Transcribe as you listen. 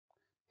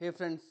Hey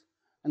friends,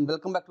 and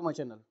welcome back to my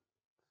channel.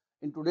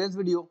 In today's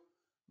video,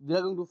 we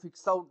are going to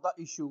fix out the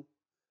issue.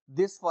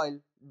 This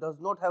file does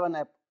not have an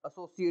app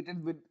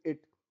associated with it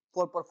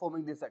for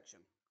performing this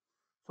action.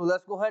 So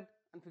let's go ahead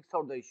and fix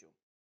out the issue.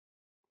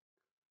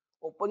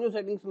 Open your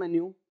settings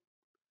menu,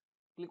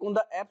 click on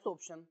the apps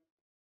option.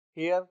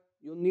 Here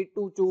you need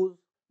to choose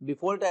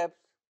default apps.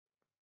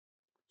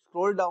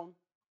 Scroll down.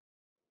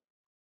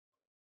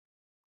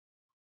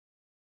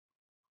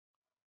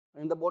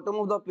 In the bottom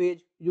of the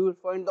page, you will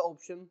find the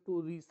option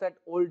to reset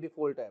all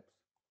default apps.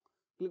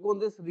 Click on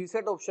this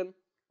reset option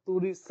to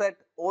reset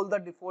all the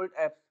default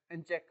apps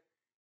and check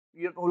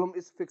your problem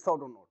is fixed out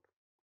or not.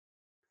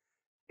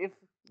 If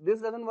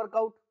this doesn't work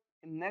out,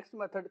 in next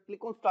method,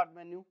 click on start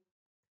menu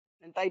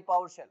and type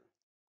PowerShell.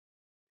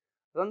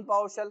 Run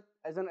PowerShell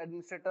as an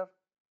administrator.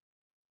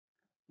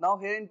 Now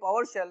here in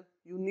PowerShell,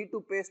 you need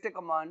to paste a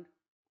command.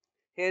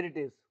 Here it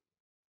is.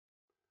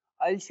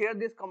 I'll share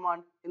this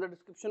command in the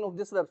description of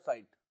this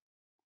website.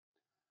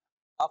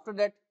 After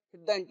that,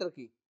 hit the enter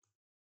key.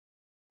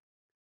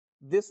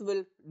 This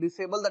will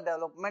disable the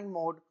development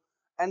mode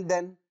and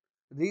then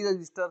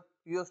re-register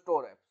your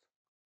store apps.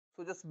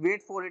 So just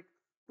wait for it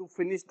to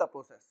finish the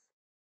process.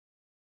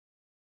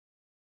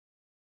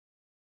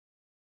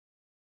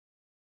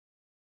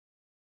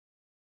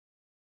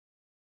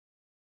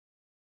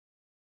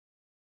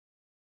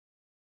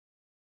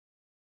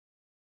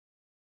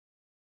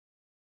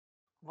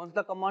 Once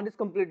the command is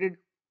completed,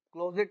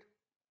 close it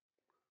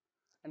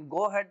and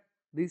go ahead,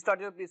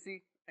 restart your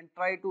PC and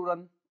try to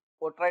run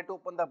or try to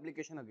open the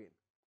application again.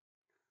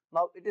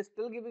 Now it is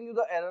still giving you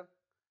the error.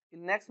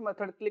 In next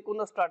method, click on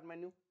the start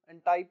menu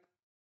and type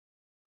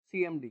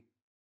CMD.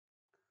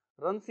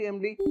 Run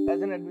CMD as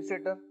an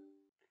administrator.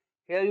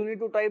 Here you need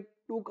to type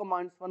two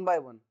commands one by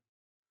one.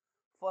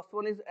 First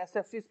one is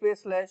sfc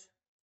space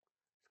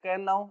 /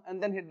 scan now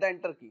and then hit the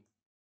enter key.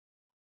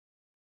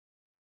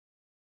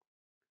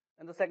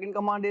 And the second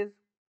command is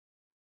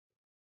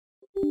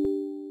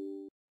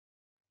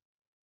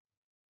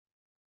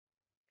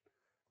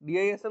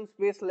dism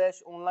space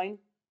 / online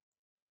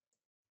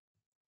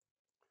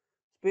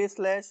space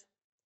 /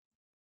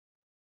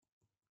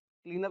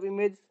 cleanup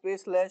image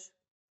space /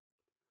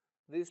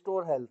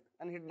 restore health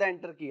and hit the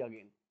enter key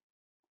again.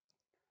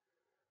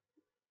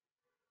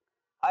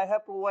 I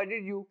have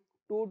provided you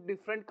two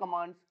different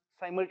commands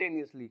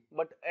simultaneously,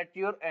 but at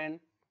your end,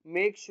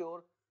 make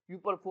sure you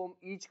perform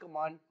each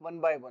command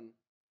one by one.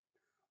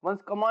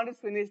 Once command is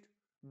finished,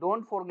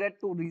 don't forget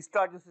to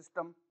restart your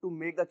system to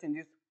make the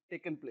changes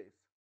taken place.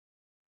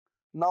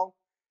 Now,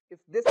 if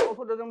this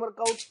also doesn't work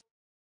out,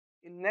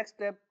 in next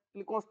step,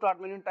 click on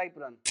start menu and type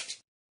run.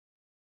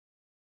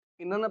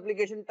 In run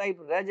application, type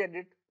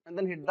regedit and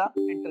then hit the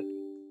enter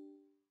key.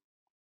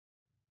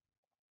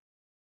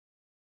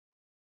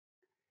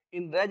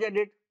 In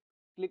regedit,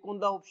 click on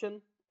the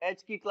option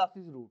H key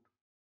classes root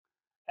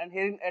and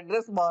here in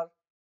address bar,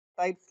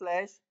 type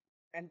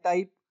 / and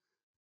type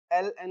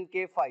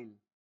lnk file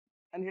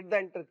and hit the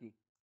enter key.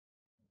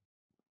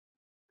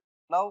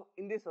 Now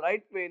in this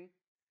right pane,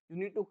 you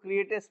need to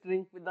create a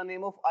string with the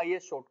name of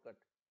is shortcut.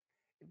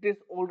 It is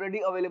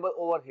already available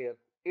over here.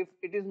 If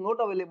it is not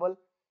available,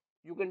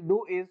 you can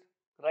do is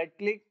right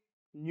click,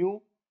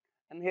 new,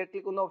 and here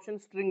click on the option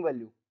string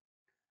value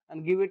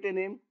and give it a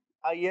name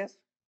is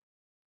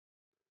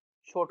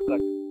shortcut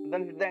and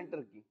then hit the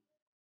enter key.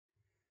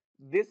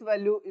 This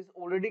value is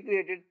already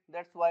created,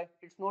 that's why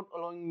it's not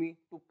allowing me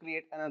to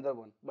create another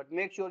one, but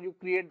make sure you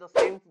create the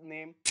same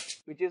name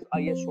which is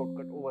is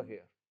shortcut over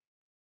here.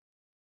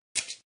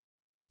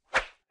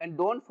 And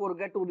don't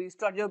forget to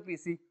restart your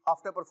PC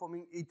after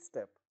performing each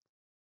step.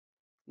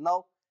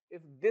 Now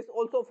if this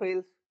also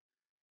fails,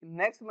 in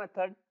next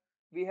method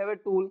we have a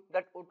tool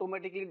that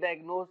automatically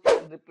diagnoses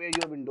and repair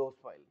your Windows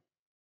file.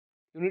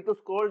 You need to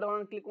scroll down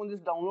and click on this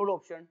download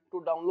option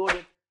to download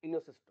it in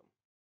your system.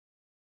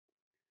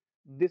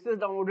 This is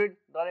downloaded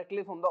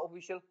directly from the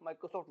official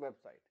Microsoft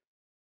website.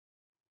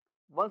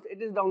 Once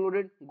it is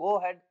downloaded, go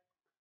ahead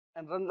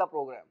and run the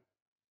program.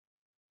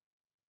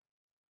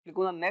 Click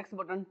on the next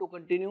button to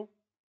continue.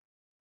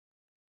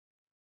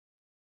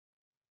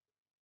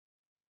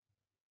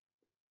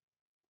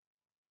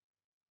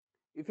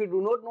 If you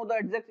do not know the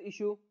exact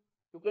issue,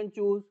 you can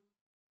choose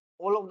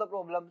all of the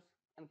problems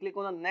and click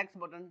on the next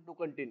button to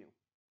continue.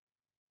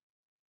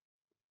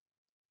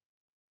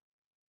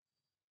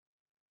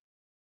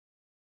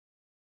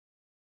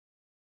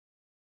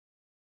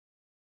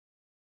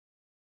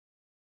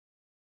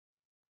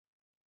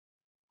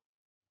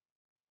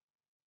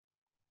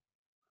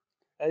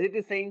 As it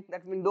is saying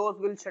that Windows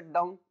will shut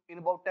down in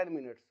about 10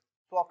 minutes.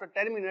 So after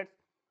 10 minutes,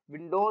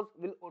 Windows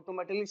will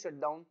automatically shut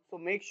down. So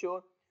make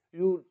sure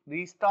you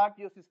restart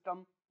your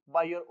system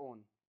by your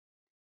own.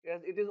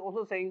 As it is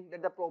also saying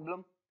that the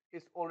problem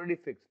is already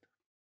fixed.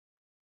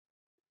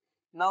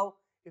 Now,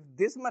 if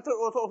this method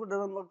also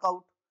doesn't work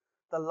out,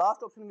 the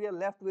last option we are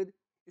left with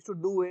is to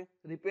do a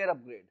repair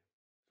upgrade.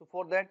 So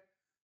for that,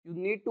 you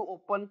need to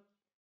open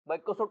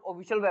Microsoft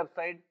official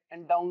website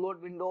and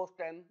download Windows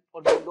 10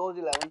 or Windows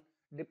 11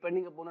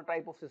 depending upon the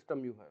type of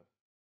system you have.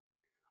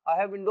 I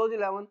have Windows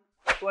 11,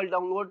 so I'll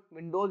download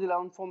Windows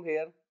 11 from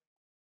here.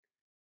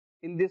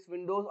 In this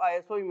Windows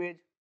ISO image,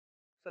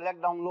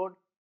 select download,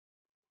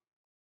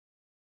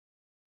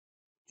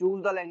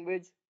 choose the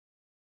language,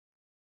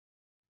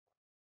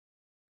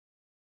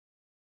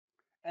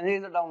 and here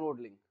is the download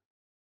link.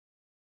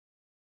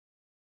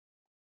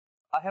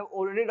 I have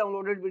already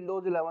downloaded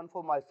Windows 11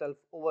 for myself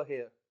over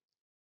here.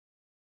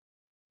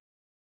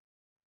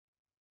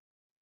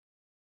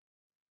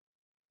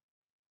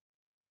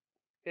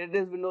 Here it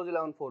is Windows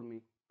 11 for me.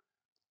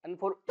 And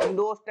for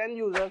Windows 10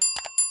 users,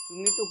 you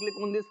need to click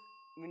on this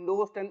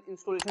Windows 10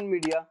 installation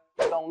media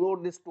to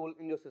download this tool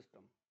in your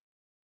system.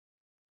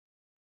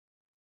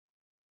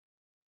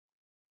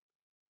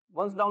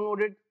 Once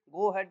downloaded,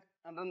 go ahead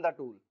and run the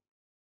tool.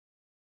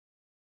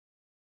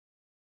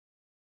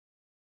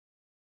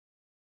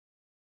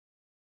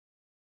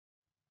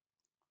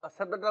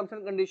 Accept the terms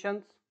and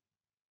conditions.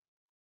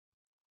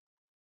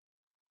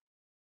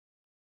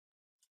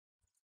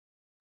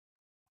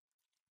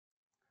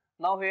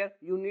 Now here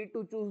you need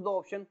to choose the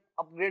option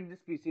upgrade this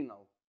PC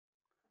now.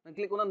 And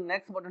click on the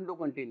next button to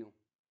continue.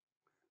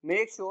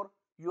 Make sure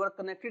you are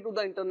connected to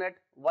the internet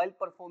while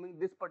performing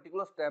this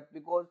particular step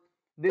because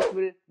this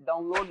will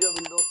download your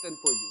Windows 10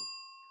 for you.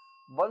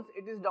 Once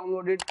it is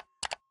downloaded,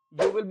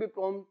 you will be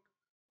prompted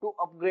to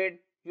upgrade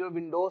your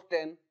Windows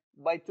 10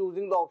 by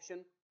choosing the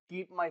option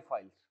keep my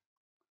files.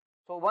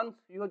 So once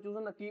you have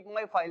chosen the keep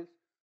my files,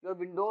 your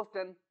Windows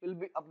 10 will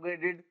be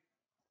upgraded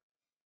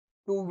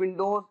to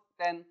Windows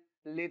 10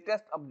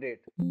 latest update.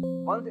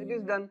 Once it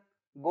is done,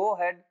 go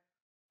ahead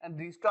and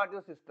restart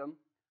your system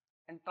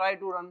and try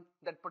to run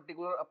that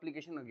particular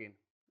application again.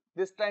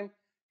 This time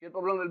your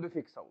problem will be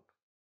fixed out.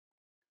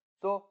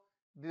 So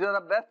these are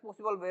the best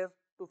possible ways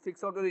to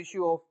fix out your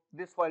issue of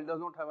this file does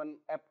not have an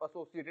app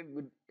associated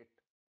with it.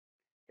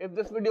 If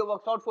this video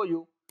works out for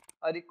you,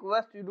 I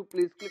request you to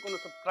please click on the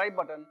subscribe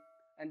button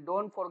and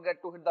don't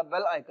forget to hit the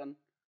bell icon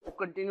to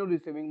continue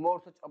receiving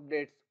more such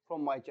updates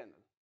from my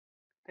channel.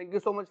 Thank you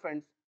so much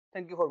friends.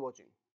 Thank you for watching.